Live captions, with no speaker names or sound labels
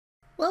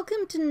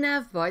Welcome to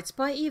NAV Bites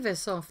by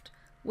Evo-soft,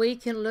 where you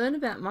can learn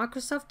about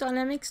Microsoft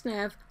Dynamics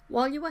NAV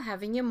while you are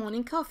having your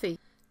morning coffee.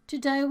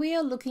 Today we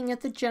are looking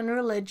at the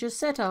General Ledger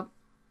setup.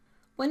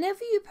 Whenever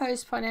you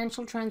post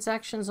financial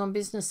transactions on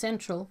Business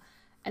Central,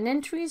 an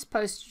entry is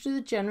posted to the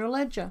General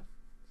Ledger.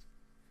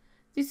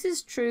 This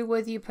is true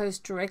whether you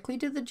post directly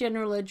to the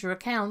General Ledger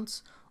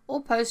accounts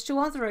or post to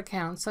other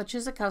accounts such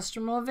as a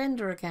customer or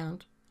vendor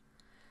account.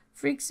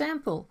 For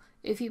example,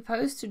 if you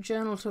post a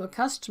journal to a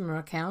customer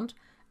account,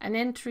 an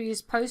entry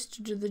is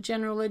posted to the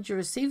General Ledger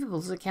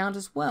Receivables account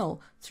as well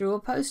through a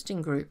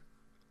posting group.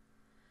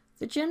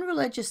 The General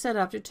Ledger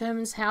setup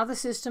determines how the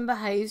system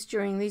behaves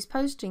during these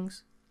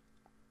postings.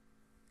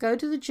 Go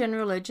to the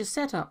General Ledger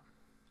setup.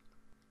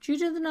 Due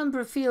to the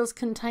number of fields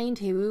contained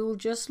here, we will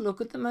just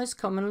look at the most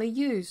commonly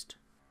used.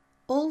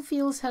 All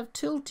fields have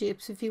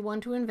tooltips if you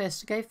want to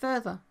investigate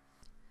further.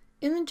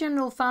 In the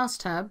General Fast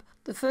tab,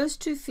 the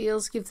first two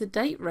fields give the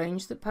date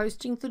range that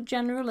posting to the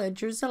General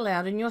Ledger is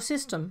allowed in your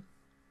system.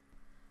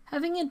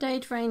 Having a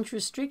date range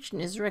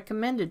restriction is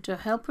recommended to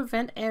help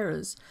prevent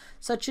errors,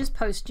 such as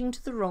posting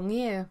to the wrong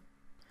year.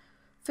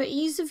 For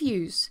ease of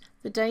use,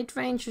 the date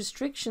range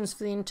restrictions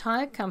for the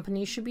entire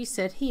company should be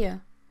set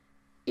here.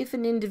 If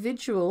an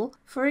individual,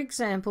 for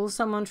example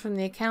someone from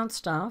the account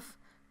staff,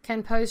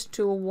 can post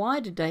to a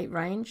wider date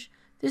range,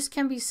 this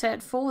can be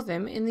set for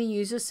them in the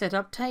user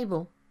setup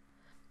table.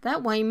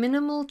 That way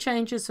minimal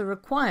changes are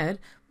required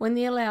when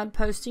the allowed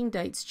posting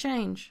dates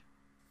change.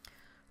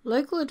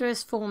 Local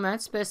address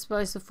format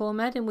specifies the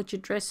format in which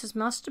addresses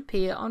must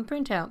appear on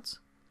printouts.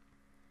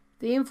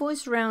 The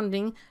invoice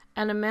rounding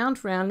and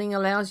amount rounding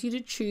allows you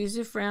to choose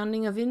if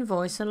rounding of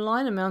invoice and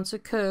line amounts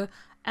occur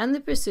and the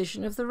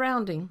precision of the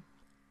rounding.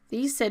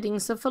 These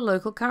settings are for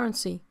local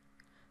currency.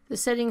 The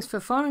settings for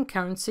foreign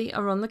currency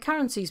are on the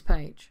Currencies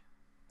page.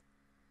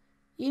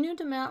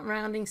 Unit amount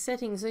rounding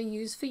settings are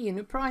used for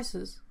unit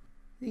prices.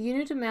 The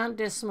unit amount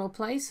decimal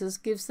places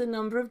gives the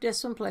number of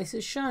decimal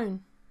places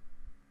shown.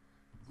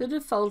 The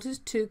default is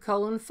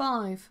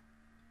 2:5,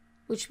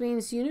 which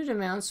means unit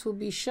amounts will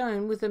be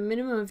shown with a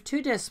minimum of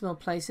 2 decimal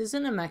places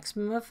and a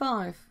maximum of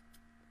 5.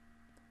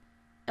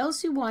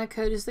 LCY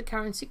code is the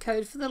currency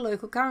code for the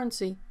local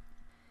currency.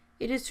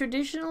 It is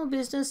traditional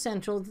Business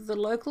Central that the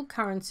local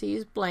currency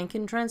is blank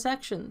in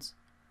transactions.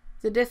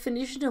 The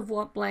definition of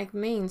what blank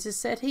means is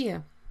set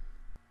here.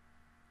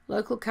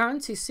 Local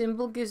currency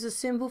symbol gives a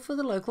symbol for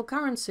the local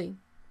currency.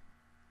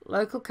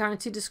 Local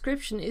currency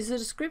description is a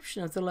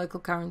description of the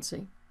local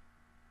currency.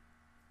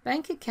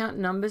 Bank account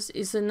numbers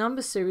is the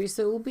number series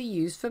that will be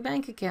used for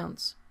bank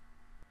accounts.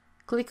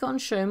 Click on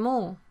Show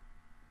More.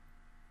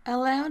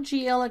 Allow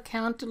GL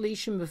account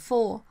deletion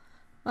before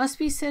must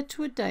be set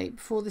to a date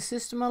before the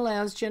system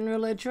allows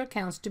General Ledger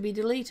accounts to be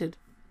deleted.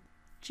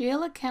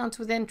 GL accounts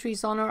with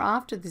entries on or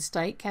after this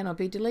date cannot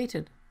be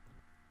deleted.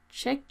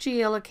 Check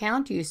GL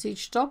account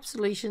usage stops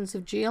deletions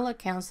of GL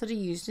accounts that are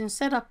used in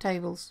setup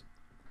tables.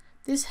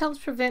 This helps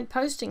prevent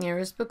posting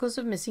errors because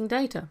of missing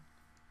data.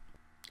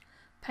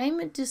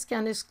 Payment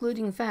discount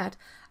excluding VAT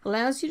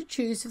allows you to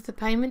choose if the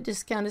payment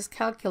discount is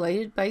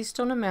calculated based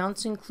on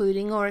amounts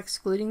including or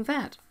excluding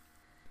VAT.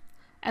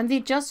 And the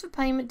adjust for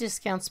payment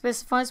discount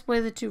specifies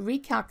whether to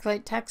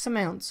recalculate tax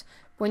amounts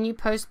when you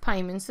post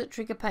payments that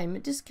trigger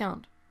payment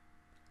discount.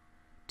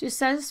 To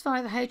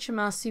satisfy the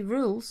HMRC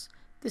rules,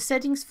 the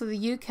settings for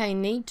the UK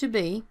need to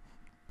be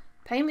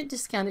payment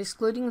discount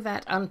excluding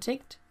VAT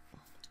unticked,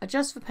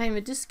 adjust for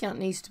payment discount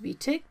needs to be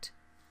ticked,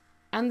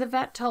 and the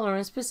VAT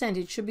tolerance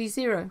percentage should be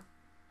 0.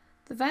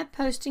 The VAT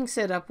posting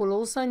setup will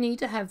also need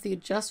to have the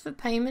adjust for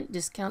payment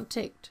discount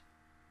ticked.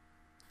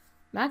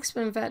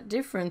 Maximum VAT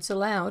difference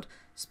allowed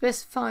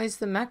specifies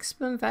the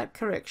maximum VAT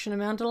correction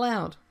amount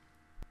allowed.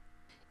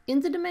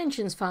 In the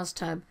Dimensions Fast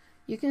tab,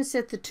 you can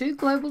set the 2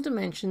 global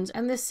dimensions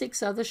and the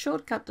 6 other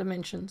shortcut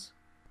dimensions.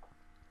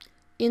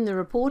 In the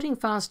Reporting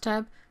Fast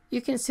tab,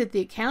 you can set the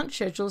account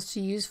schedules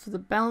to use for the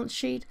balance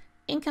sheet,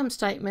 income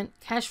statement,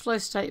 cash flow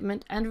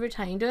statement, and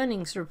retained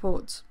earnings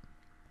reports.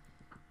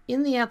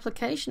 In the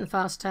Application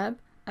Fast tab,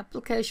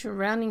 Application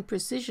Rounding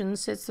Precision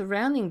sets the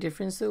rounding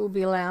difference that will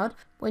be allowed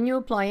when you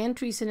apply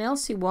entries in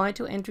LCY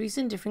to entries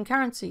in different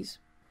currencies.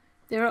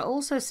 There are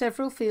also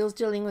several fields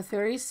dealing with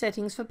various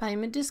settings for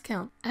payment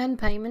discount and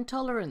payment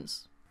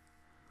tolerance.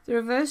 The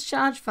Reverse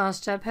Charge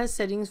Fast tab has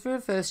settings for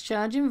reverse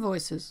charge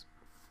invoices.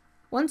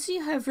 Once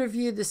you have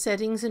reviewed the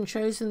settings and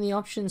chosen the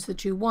options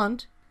that you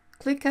want,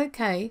 click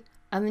OK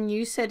and the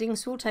new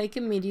settings will take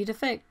immediate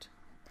effect.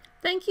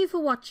 Thank you for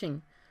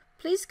watching.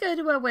 Please go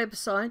to our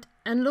website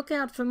and look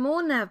out for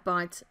more NAV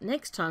Bites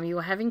next time you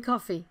are having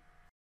coffee.